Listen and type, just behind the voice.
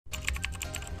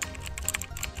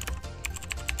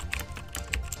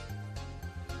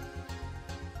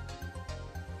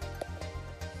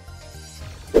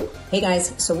Hey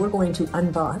guys, so we're going to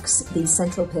unbox the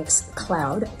Centropix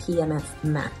KLOUD PMF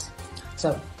mat.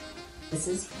 So this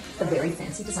is a very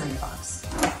fancy design box.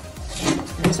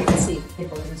 And as you can see,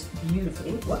 it opens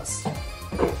beautifully. Whoops.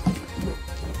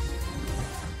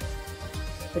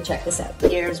 But check this out.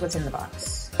 Here's what's in the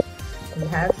box. We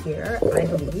have here, I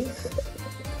believe,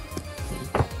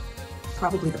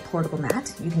 probably the portable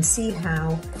mat. You can see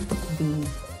how the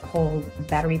whole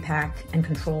battery pack and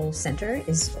control center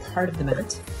is part of the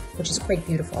mat, which is quite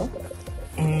beautiful.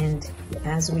 And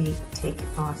as we take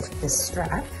off this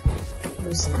strap,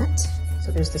 loosen it,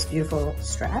 so there's this beautiful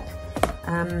strap.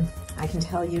 I can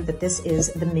tell you that this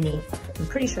is the mini, I'm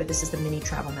pretty sure this is the mini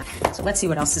travel mat. So let's see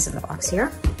what else is in the box here.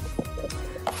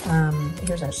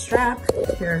 Here's our strap,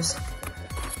 here's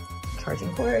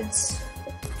charging cords,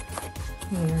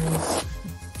 here's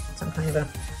some kind of a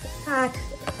pack.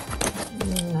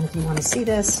 None of you want to see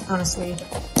this, honestly.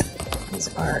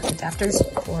 These are adapters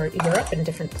for Europe and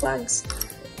different plugs.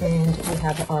 And we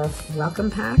have our welcome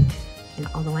pack in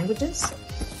all the languages.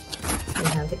 We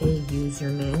have a user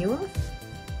manual.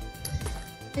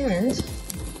 And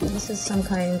this is some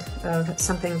kind of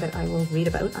something that I will read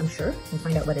about, I'm sure, and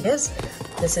find out what it is.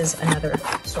 This is another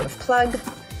sort of plug.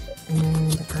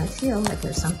 And I feel like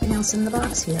there's something else in the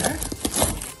box here.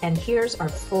 And here's our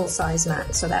full-size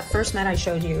mat. So that first mat I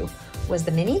showed you was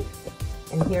the mini,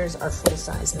 and here's our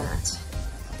full-size mat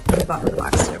at the bottom of the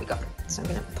box. There we go. So I'm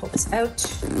going to pull this out.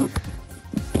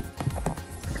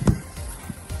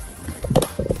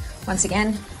 Once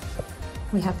again,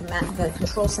 we have the mat, the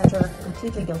control center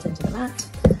completely built into the mat.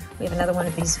 We have another one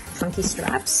of these funky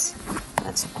straps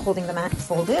that's holding the mat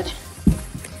folded.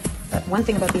 But one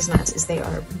thing about these mats is they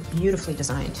are beautifully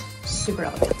designed, super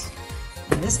elegant.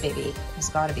 And this baby has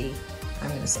got to be, I'm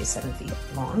going to say 7 feet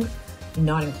long,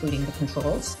 not including the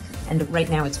controls. And right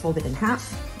now it's folded in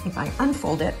half. If I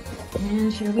unfold it,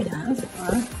 and here we have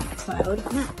our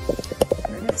KLOUD mat.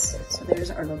 There it is. So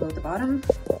there's our logo at the bottom.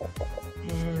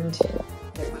 And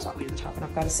there it goes all the way to the top. And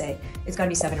I've got to say, it's got to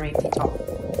be 7 or 8 feet tall.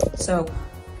 So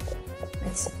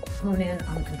let's hone in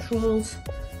on controls.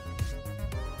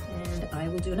 And I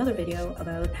will do another video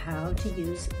about how to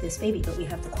use this baby. But we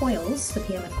have the coils, the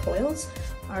PMF coils,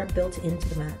 are built into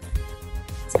the mat.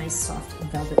 It's a nice soft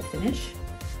velvet finish.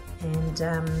 And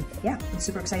yeah, I'm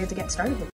super excited to get started with it.